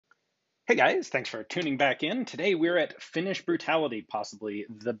Hey guys, thanks for tuning back in. Today we're at Finnish Brutality, possibly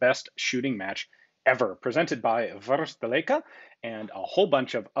the best shooting match ever, presented by Varusteleka and a whole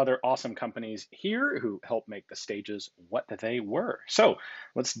bunch of other awesome companies here who help make the stages what they were. So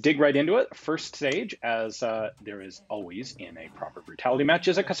let's dig right into it. First stage, as there is always in a proper brutality match,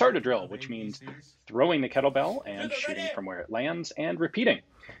 is a Casarda drill, which means throwing the kettlebell and shooting from where it lands and repeating.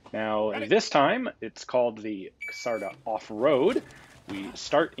 Now this time it's called the Casarda Off-Road. We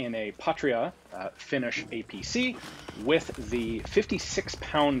start in a Patria Finnish APC with the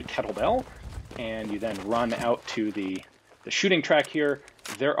 56-pound kettlebell, and you then run out to the shooting track here.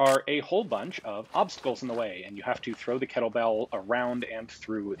 There are a whole bunch of obstacles in the way, and you have to throw the kettlebell around and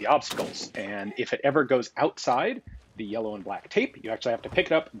through the obstacles. And if it ever goes outside the yellow and black tape, you actually have to pick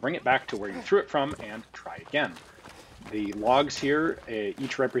it up, bring it back to where you threw it from, and try again. The logs here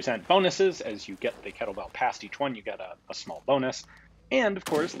each represent bonuses. As you get the kettlebell past each one, you get a small bonus. And of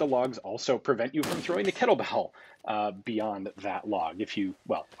course, the logs also prevent you from throwing the kettlebell beyond that log.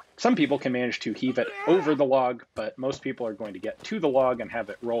 Well, some people can manage to heave it over the log, but most people are going to get to the log and have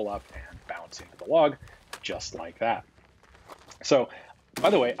it roll up and bounce into the log, just like that. So, by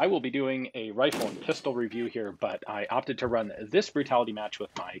the way, I will be doing a rifle and pistol review here, but I opted to run this brutality match with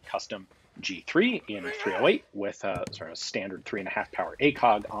my custom G3 in 308 with sort of standard 3.5 power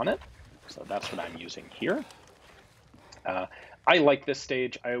ACOG on it. So that's what I'm using here. I like this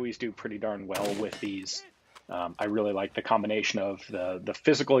stage. I always do pretty darn well with these. I really like the combination of the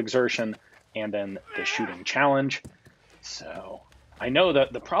physical exertion and then the shooting challenge. So I know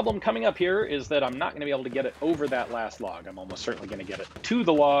that the problem coming up here is that I'm not going to be able to get it over that last log. I'm almost certainly going to get it to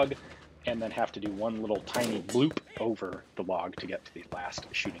the log and then have to do one little tiny bloop over the log to get to the last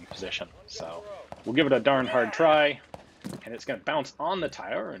shooting position. So we'll give it a darn hard try, and it's going to bounce on the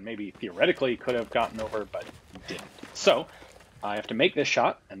tire and maybe theoretically could have gotten over, but didn't. So I have to make this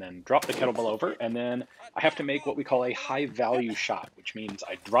shot and then drop the kettlebell over, and then I have to make what we call a high value shot, which means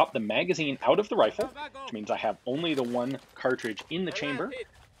I drop the magazine out of the rifle, which means I have only the one cartridge in the chamber.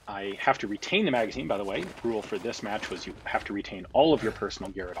 I have to retain the magazine, by the way. The rule for this match was you have to retain all of your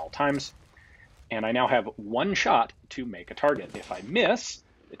personal gear at all times. And I now have one shot to make a target. If I miss,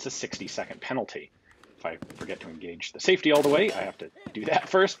 it's a 60-second penalty. If I forget to engage the safety all the way, I have to do that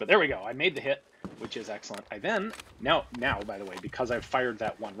first, but there we go. I made the hit, which is excellent. I then, now, by the way, because I've fired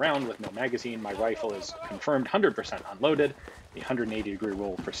that one round with no magazine, my rifle is confirmed 100% unloaded. The 180-degree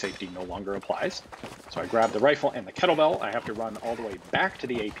rule for safety no longer applies. So I grab the rifle and the kettlebell. I have to run all the way back to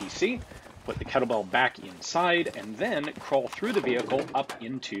the APC, put the kettlebell back inside, and then crawl through the vehicle up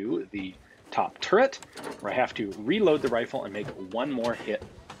into the top turret, where I have to reload the rifle and make one more hit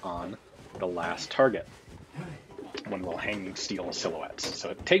on the last target. One little hanging steel silhouettes. So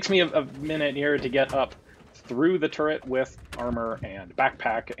it takes me a minute here to get up through the turret with armor and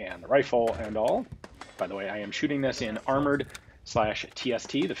backpack and rifle and all. By the way, I am shooting this in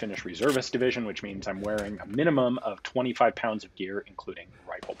armored/TST, the Finnish Reservist Division, which means I'm wearing a minimum of 25 pounds of gear, including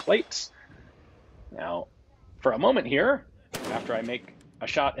rifle plates. Now, for a moment here, after I make a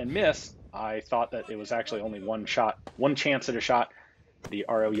shot and miss, I thought that it was actually only one chance at a shot. The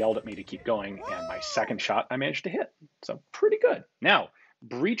RO yelled at me to keep going, and my second shot I managed to hit. So pretty good. Now,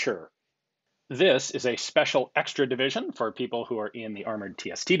 Breacher. This is a special extra division for people who are in the Armored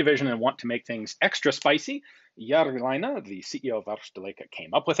TST division and want to make things extra spicy. Jari, the CEO of Varusteleka,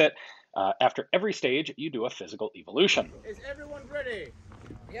 came up with it. After every stage, you do a physical evolution. Is everyone ready?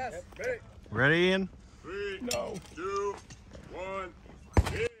 Yes. Okay. Ready, Ian? 3, 2, 1.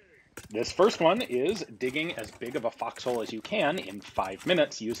 This first one is digging as big of a foxhole as you can in 5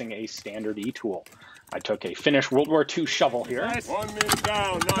 minutes using a standard E-tool. I took a Finnish World War II shovel here. 1 minute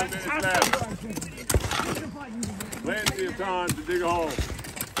down, 9 minutes left. Plenty of time to dig a hole.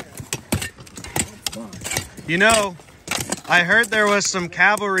 You know, I heard there was some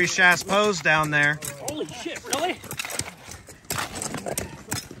cavalry chassepos down there. Holy shit, really?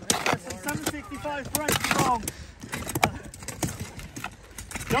 765 right strong.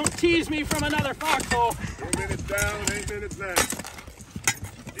 Don't tease me from another foxhole. 2 minutes down, 8 minutes left.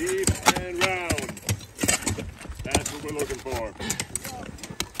 Deep and round. That's what we're looking for.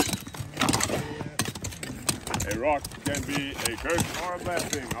 A rock can be a curse or a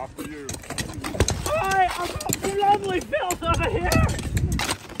blessing. Up to you. Hi, I've got some lovely filth over here.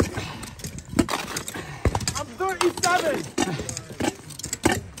 I'm 37.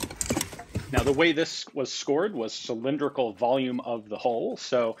 Now, the way this was scored was cylindrical volume of the hole.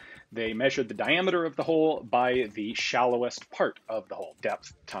 So they measured the diameter of the hole by the shallowest part of the hole,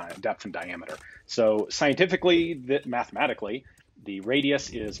 depth and diameter. So scientifically, mathematically, The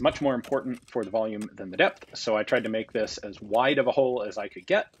radius is much more important for the volume than the depth, so I tried to make this as wide of a hole as I could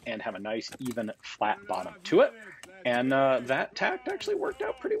get and have a nice, even, flat bottom to it. And that tact actually worked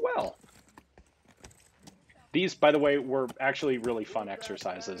out pretty well. These, by the way, were actually really fun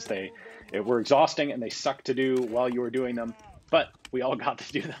exercises. They were exhausting and they sucked to do while you were doing them, but we all got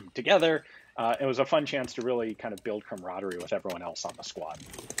to do them together. It was a fun chance to really kind of build camaraderie with everyone else on the squad.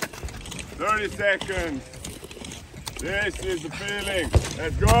 30 seconds. This is the feeling.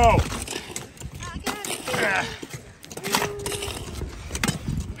 Let's go.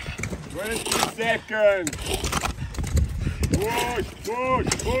 20 seconds. Push, push,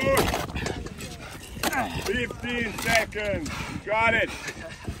 push. 15 seconds. You got it.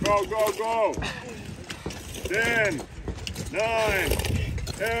 Go, go, go. 10, 9,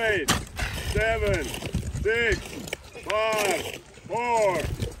 8, 7, 6, 5, 4,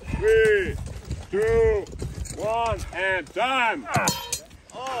 3, 2, 1, and time.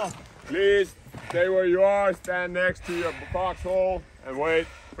 Please stay where you are, stand next to your foxhole, and wait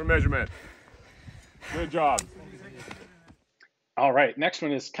for measurement. Good job. All right, next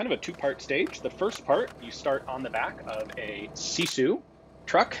one is kind of a two-part stage. The first part, you start on the back of a Sisu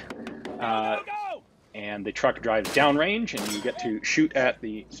truck, and the truck drives downrange, and you get to shoot at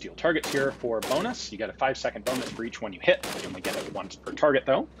the steel targets here for bonus. You get a 5-second bonus for each one you hit. You only get it once per target,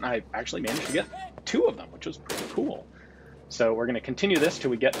 though. I actually managed to get 2 of them, which was pretty cool. So we're going to continue this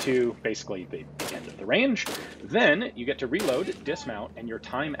till we get to basically the end of the range. Then you get to reload, dismount, and your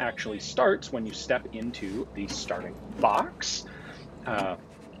time actually starts when you step into the starting box.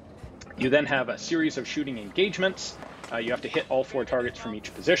 You then have a series of shooting engagements. You have to hit all 4 targets from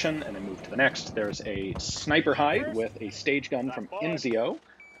each position and then move to the next. There's a sniper hide with a stage gun from Enzio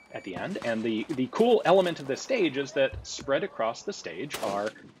at the end. And the cool element of this stage is that spread across the stage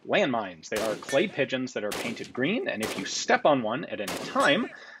are landmines. They are clay pigeons that are painted green, and if you step on one at any time,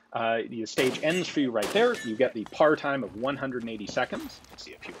 the stage ends for you right there. You get the par time of 180 seconds. You can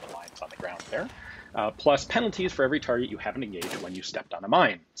see a few of the lines on the ground there. Plus penalties for every target you haven't engaged when you stepped on a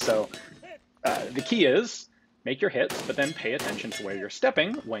mine. So the key is make your hits, but then pay attention to where you're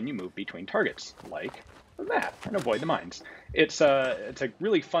stepping when you move between targets, like that, and avoid the mines. It's a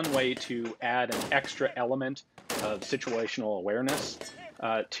really fun way to add an extra element of situational awareness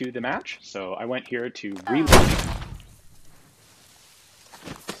to the match. So I went here to reload.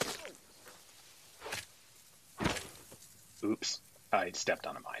 Oops, I stepped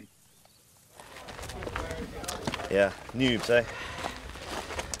on a mine. Yeah, noobs, eh?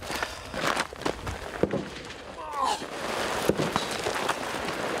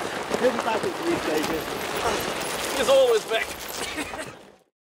 He's always back.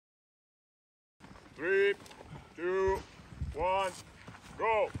 3, 2, 1,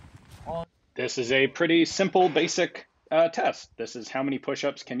 go. This is a pretty simple, basic test. This is how many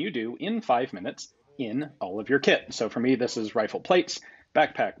push-ups can you do in 5 minutes in all of your kit. So for me, this is rifle plates,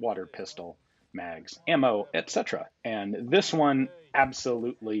 backpack, water, pistol, mags, ammo, etc. And this one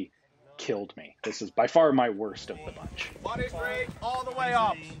absolutely killed me. This is by far my worst of the bunch. Body straight all the way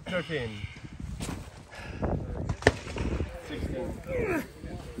up. 13. 16.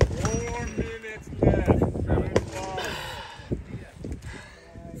 4 minutes left.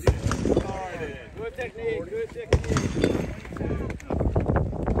 Good technique, good technique.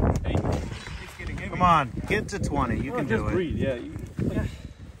 Come on, get to 20. You can do it. Breathe, yeah.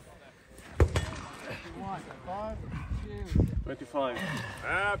 25.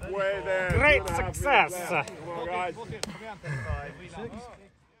 Halfway there. Great 2.5 success. minutes left. Come on, guys.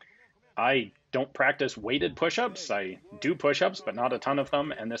 I don't practice weighted push-ups. I do push-ups, but not a ton of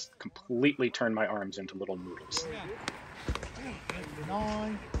them, and this completely turned my arms into little noodles.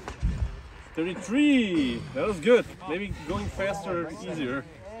 33. That was good. Maybe going faster, easier.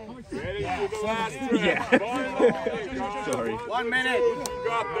 Ready to the last trip. Yeah. Sorry. 1 minute. You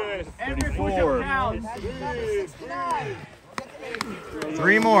got this. 34.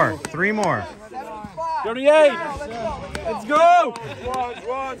 3 more. 3 more. 38. Let's go. Once,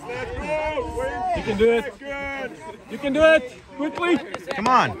 let's go. You can do it. You can do it. Quickly. Come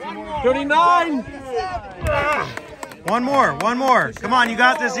on. 39. 1 more. 1 more. Come on, you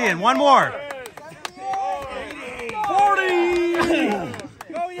got this, Ian. 1 more. 40.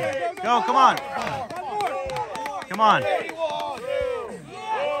 Go, come on. Come on.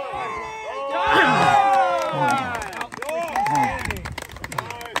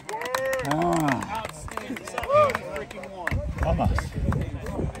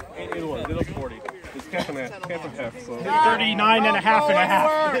 It was 40. It's half and half, so 39 and a half and a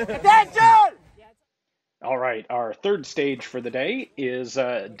half. Attention! All right, our third stage for the day is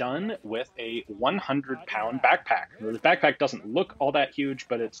done with a 100-pound backpack. This backpack doesn't look all that huge,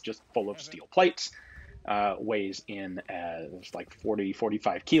 but it's just full of steel plates. Weighs in as like 40,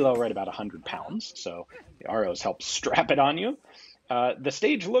 45 kilo, right about 100 pounds. So the ROs help strap it on you. The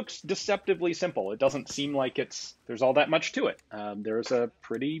stage looks deceptively simple. It doesn't seem like there's all that much to it. There's a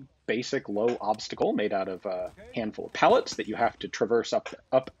pretty basic low obstacle made out of a handful of pallets that you have to traverse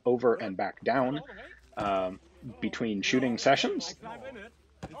up, over, and back down between shooting sessions. I'm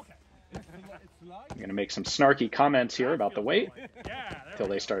going to make some snarky comments here about the weight until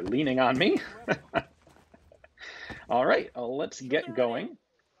they start leaning on me. All right, let's get going.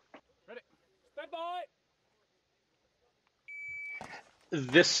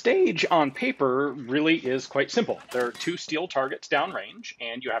 This stage on paper really is quite simple. There are 2 steel targets downrange,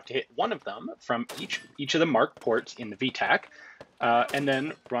 and you have to hit one of them from each of the marked ports in the VTAC, and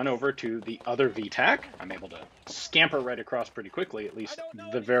then run over to the other VTAC. I'm able to scamper right across pretty quickly, at least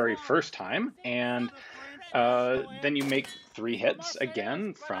the very first time, and then you make 3 hits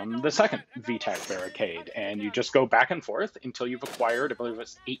again from the second VTAC barricade, and you just go back and forth until you've acquired, I believe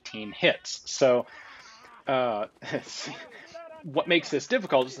it's 18 hits. So what makes this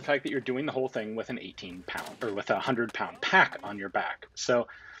difficult is the fact that you're doing the whole thing with an 18-pound or with a 100-pound pack on your back. So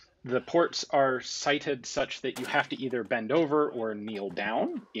the ports are sighted such that you have to either bend over or kneel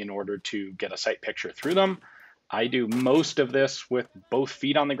down in order to get a sight picture through them. I do most of this with both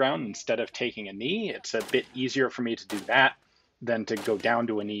feet on the ground instead of taking a knee. It's a bit easier for me to do that than to go down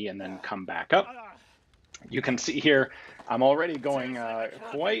to a knee and then come back up. You can see here, I'm already going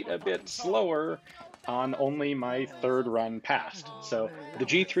quite a bit slower on only my 3rd run past. So the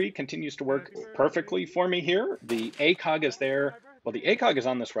G3 continues to work perfectly for me here. The ACOG is there. Well, the ACOG is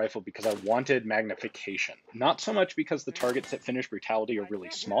on this rifle because I wanted magnification. Not so much because the targets at Finnish Brutality are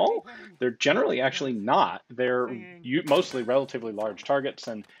really small. They're generally actually not. They're mostly relatively large targets,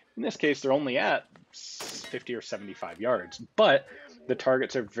 and in this case, they're only at 50 or 75 yards. But the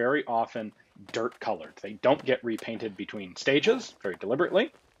targets are very often dirt colored. They don't get repainted between stages very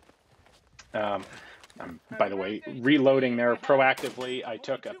deliberately. By the way, reloading there proactively. I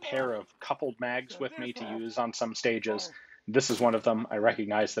took a pair of coupled mags with me to use on some stages. This is one of them. I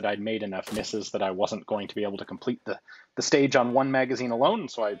recognized that I'd made enough misses that I wasn't going to be able to complete the stage on one magazine alone,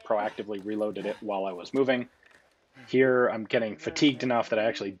 so I proactively reloaded it while I was moving. Here, I'm getting fatigued enough that I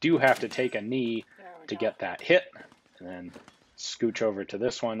actually do have to take a knee to get that hit, and then scooch over to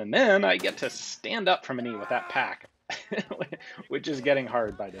this one, and then I get to stand up from a knee with that pack, which is getting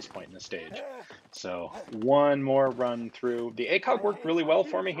hard by this point in the stage. So one more run through. The ACOG worked really well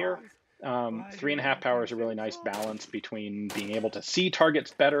for me here. 3.5 power is a really nice balance between being able to see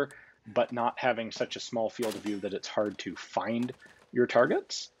targets better, but not having such a small field of view that it's hard to find your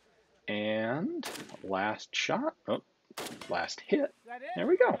targets. And last shot, oh, last hit. There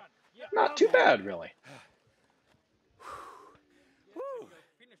we go. Not too bad, really.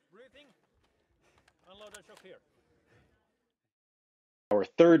 Our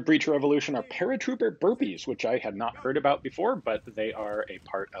third breacher evolution are paratrooper burpees, which I had not heard about before, but they are a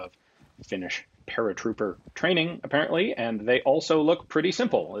part of Finnish paratrooper training, apparently, and they also look pretty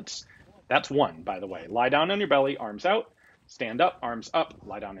simple. That's one, by the way. Lie down on your belly, arms out, stand up, arms up,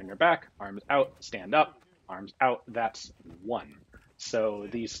 lie down on your back, arms out, stand up, arms out. That's one. So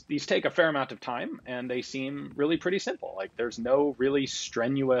these take a fair amount of time, and they seem really pretty simple. Like, there's no really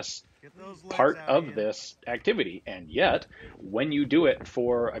strenuous part of this activity, and yet when you do it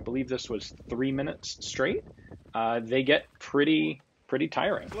for, I believe this was 3 minutes straight, they get pretty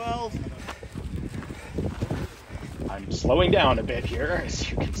tiring. 12. I'm slowing down a bit here, as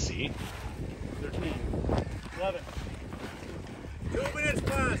you can see. 13. 11. 2 minutes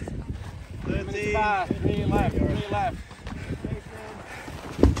past. 13. 5. 3 left. 3 left.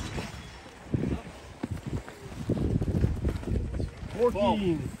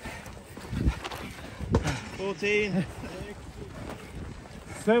 14. 14.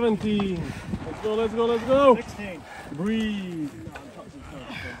 17. Let's go, let's go, let's go. 16. Breathe.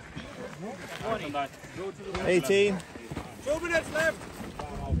 18. 2 minutes left.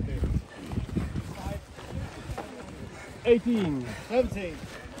 18. 17.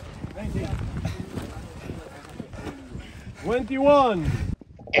 19. 21.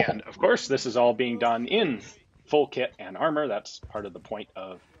 And of course, this is all being done in full kit and armor. That's part of the point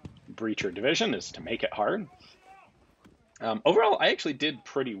of Breacher Division, is to make it hard. Overall, I actually did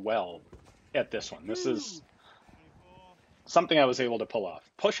pretty well at this one. This is something I was able to pull off.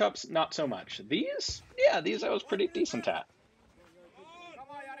 Push-ups, not so much. These I was pretty decent at.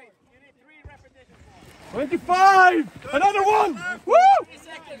 25. Another one. Woo!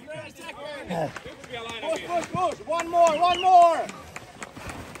 Push, push, push. One more, one more.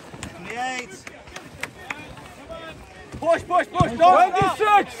 28. Push, push, push. Don't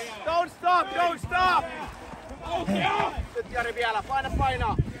stop. Don't stop, don't stop. Nyt Jari vielä,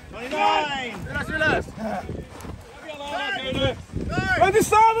 paina. 29. Ylös.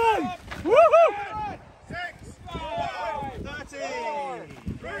 27! Woohoo! 6, 13.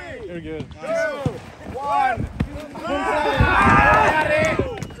 3, You're good. 2, 1.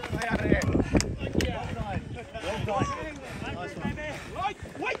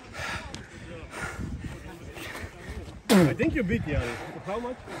 I think you beat Yari. How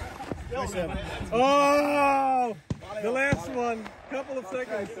much? 27. Oh! The last one. Couple of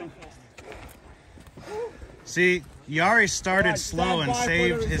seconds. See, Yari started slow and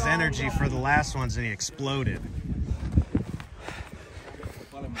saved his energy for the last ones, and he exploded.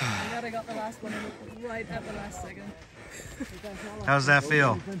 Yari got the last one right at the last second. How's that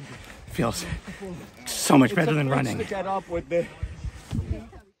feel? Feels so much better than running.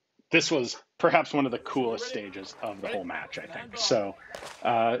 This was perhaps one of the coolest stages of the whole match, I think. So,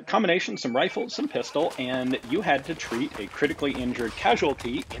 combination, some rifles, some pistol, and you had to treat a critically injured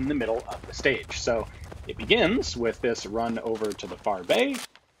casualty in the middle of the stage. So, it begins with this run over to the far bay,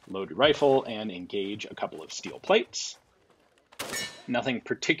 load your rifle, and engage a couple of steel plates. Nothing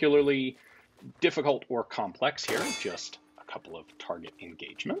particularly difficult or complex here, just a couple of target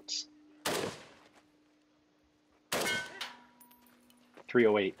engagements.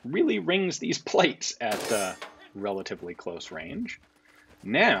 308 really rings these plates at relatively close range.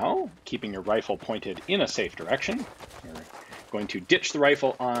 Now, keeping your rifle pointed in a safe direction, you're going to ditch the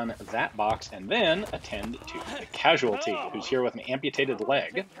rifle on that box and then attend to the casualty, who's here with an amputated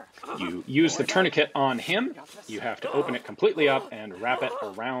leg. You use the tourniquet on him. You have to open it completely up and wrap it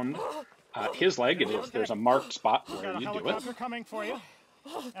around his leg. There's a marked spot where you do it. Coming for you,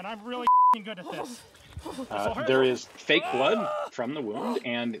 and I'm really good at this. There is fake blood from the wound,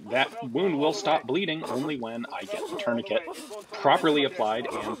 and that wound will stop bleeding only when I get the tourniquet properly applied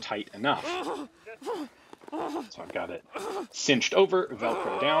and tight enough. So I've got it cinched over,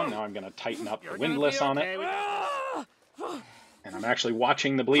 Velcro down. Now I'm going to tighten up the windlass on it. And I'm actually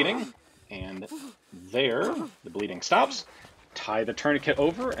watching the bleeding, and there, the bleeding stops. Tie the tourniquet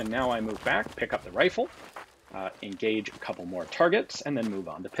over, and now I move back, pick up the rifle, engage a couple more targets, and then move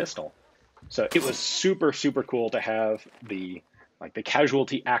on to pistol. So it was super, super cool to have the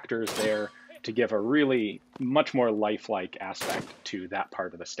casualty actors there to give a really much more lifelike aspect to that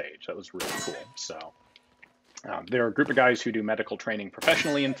part of the stage. That was really cool. So there are a group of guys who do medical training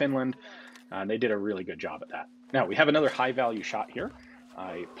professionally in Finland, and they did a really good job at that. Now we have another high value shot here.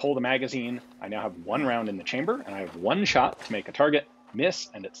 I pull the magazine. I now have one round in the chamber, and I have one shot to make a target, miss,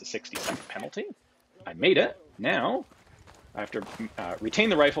 and it's a 60-second penalty. I made it. Now I have to retain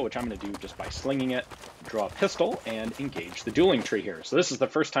the rifle, which I'm going to do just by slinging it, draw a pistol, and engage the dueling tree here. So this is the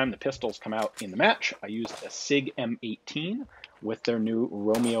first time the pistols come out in the match. I used a SIG M18 with their new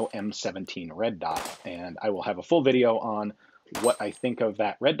Romeo M17 red dot, and I will have a full video on what I think of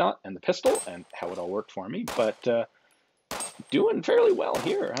that red dot and the pistol and how it all worked for me, but doing fairly well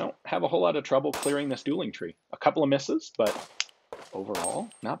here. I don't have a whole lot of trouble clearing this dueling tree. A couple of misses, but overall,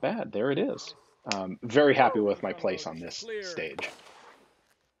 not bad. There it is. Very happy with my place on this stage.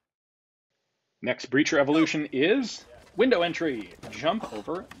 Next breacher evolution is window entry. Jump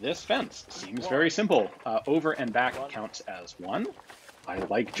over this fence. Seems very simple. Over and back counts as one. I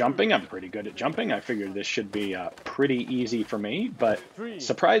like jumping. I'm pretty good at jumping. I figured this should be pretty easy for me, but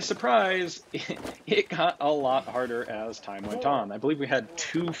surprise, surprise, it got a lot harder as time went on. I believe we had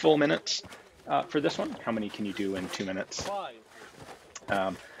 2 full minutes for this one. How many can you do in 2 minutes?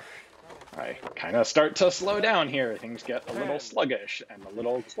 I kind of start to slow down here. Things get a little sluggish and a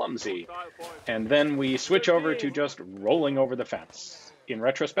little clumsy. And then we switch over to just rolling over the fence. In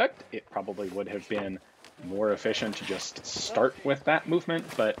retrospect, it probably would have been more efficient to just start with that movement,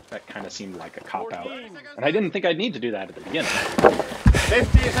 but that kind of seemed like a cop-out. And I didn't think I'd need to do that at the beginning.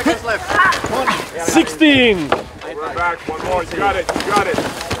 15 seconds left. 16! We're back. One more. You got it. You got it.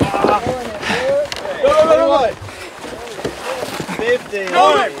 Go. 15.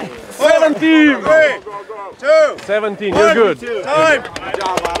 17! Go, go, go. 2. 17, you're good. Time. Good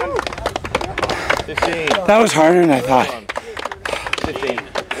job, Alan. 15. That was harder than I thought. 15.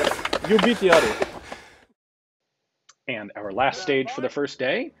 You beat the other. And our last stage for the first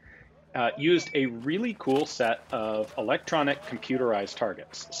day used a really cool set of electronic computerized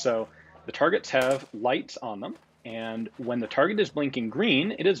targets. So the targets have lights on them, and when the target is blinking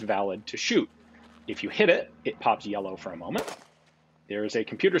green, it is valid to shoot. If you hit it, it pops yellow for a moment. There is a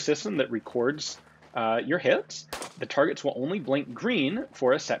computer system that records your hits, the targets will only blink green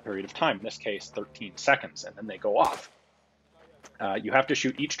for a set period of time, in this case 13 seconds, and then they go off. You have to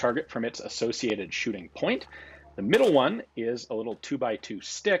shoot each target from its associated shooting point. The middle one is a little 2x2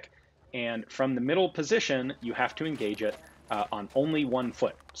 stick, and from the middle position, you have to engage it on only 1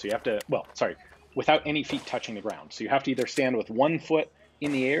 foot. So you have to, well, sorry, without any feet touching the ground. So you have to either stand with 1 foot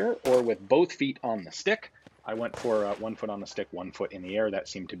in the air or with both feet on the stick. I went for 1 foot on the stick, 1 foot in the air. That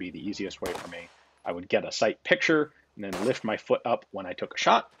seemed to be the easiest way for me. I would get a sight picture and then lift my foot up when I took a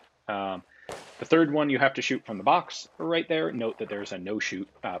shot. The third one you have to shoot from the box right there. Note that there's a no-shoot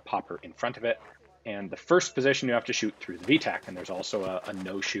popper in front of it. And the first position you have to shoot through the VTAC, and there's also a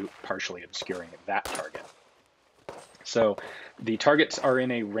no-shoot partially obscuring that target. So the targets are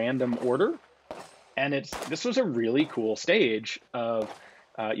in a random order, and this was a really cool stage of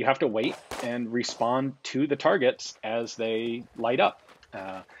you have to wait and respond to the targets as they light up.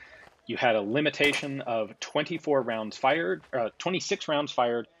 You had a limitation of 24 rounds fired, 26 rounds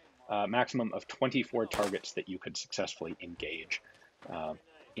fired, maximum of 24 targets that you could successfully engage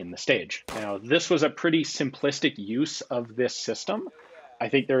in the stage. Now, this was a pretty simplistic use of this system. I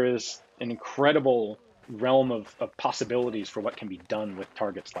think there is an incredible realm of possibilities for what can be done with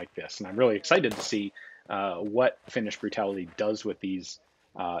targets like this, and I'm really excited to see what Finnish Brutality does with these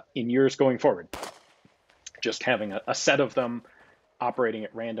in years going forward. Just having a set of them operating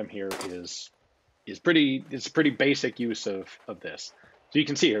at random here is pretty basic use of this. So you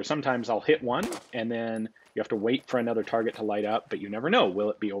can see here, sometimes I'll hit one and then you have to wait for another target to light up, but you never know. Will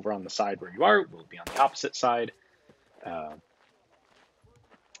it be over on the side where you are? Will it be on the opposite side?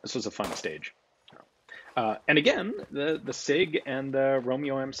 This was a fun stage. And again, the SIG and the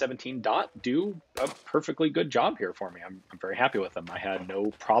Romeo M17 dot do a perfectly good job here for me. I'm very happy with them. I had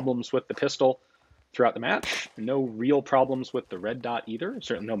no problems with the pistol throughout the match. No real problems with the red dot either.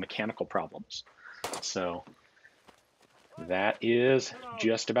 Certainly no mechanical problems. So that is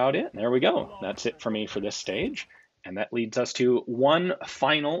just about it. There we go. That's it for me for this stage. And that leads us to one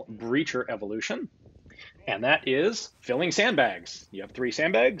final breacher evolution. And that is filling sandbags. You have 3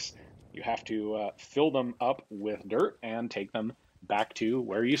 sandbags. You have to fill them up with dirt and take them back to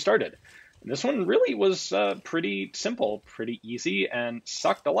where you started. And this one really was pretty simple, pretty easy, and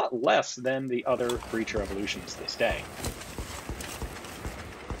sucked a lot less than the other breacher evolutions this day.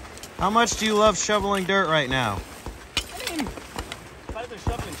 How much do you love shoveling dirt right now? I mean, aside from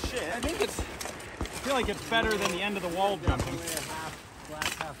shoveling shit, I feel like it's better than the end of the wall jumping.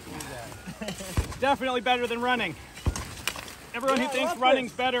 Definitely better than running. Everyone who thinks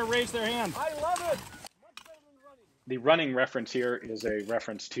running's better, raise their hand. I love it. The running reference here is a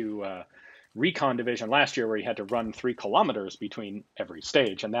reference to Recon Division last year, where you had to run 3 kilometers between every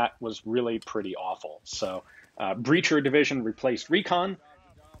stage, and that was really pretty awful. So Breacher Division replaced Recon,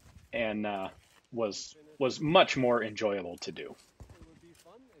 and was much more enjoyable to do.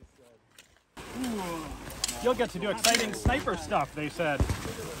 You'll get to do exciting sniper stuff, they said,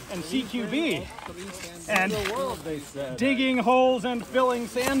 and CQB, and digging holes and filling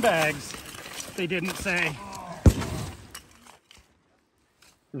sandbags, they didn't say.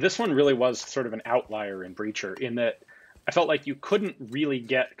 This one really was sort of an outlier in Breacher, in that I felt like you couldn't really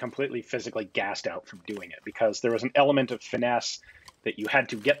get completely physically gassed out from doing it, because there was an element of finesse that you had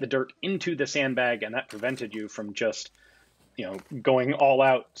to get the dirt into the sandbag, and that prevented you from just, going all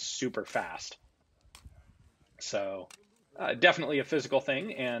out super fast. So definitely a physical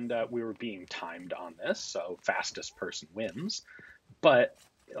thing, and we were being timed on this, so fastest person wins. But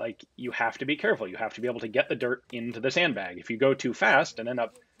you have to be careful. You have to be able to get the dirt into the sandbag. If you go too fast and end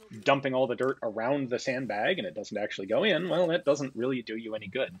up dumping all the dirt around the sandbag and it doesn't actually go in, well, it doesn't really do you any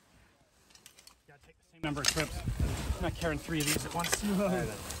good. Gotta take the same number of trips. I'm not carrying 3 of these at once.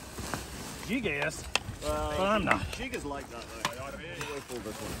 Giga is, but I'm not. Giga's like that, though.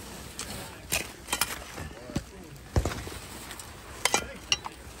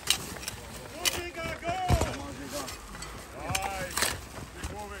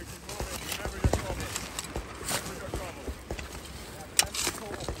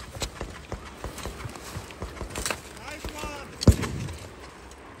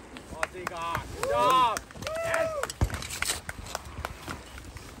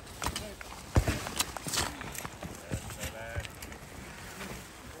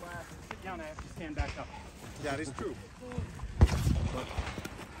 I have to stand back up. That is true.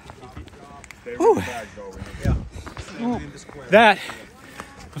 That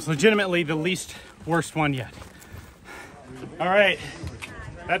was legitimately the least worst one yet. All right,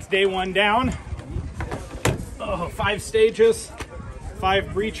 that's day 1 down. 5 stages, 5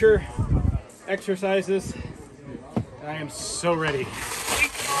 breacher exercises. I am so ready.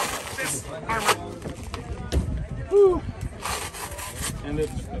 Woo. And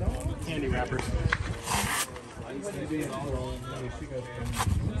it's candy wrappers.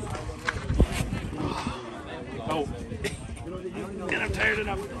 Oh, and I'm tired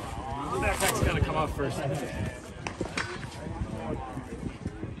enough. The backpack's gotta come off first.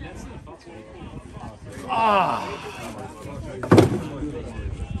 Ah.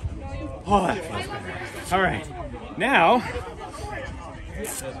 Oh, that feels better. All right, now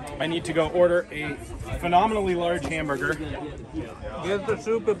I need to go order a phenomenally large hamburger. Get the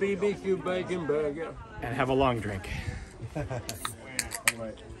super BBQ bacon burger. And have a long drink.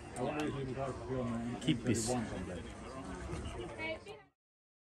 Keep this.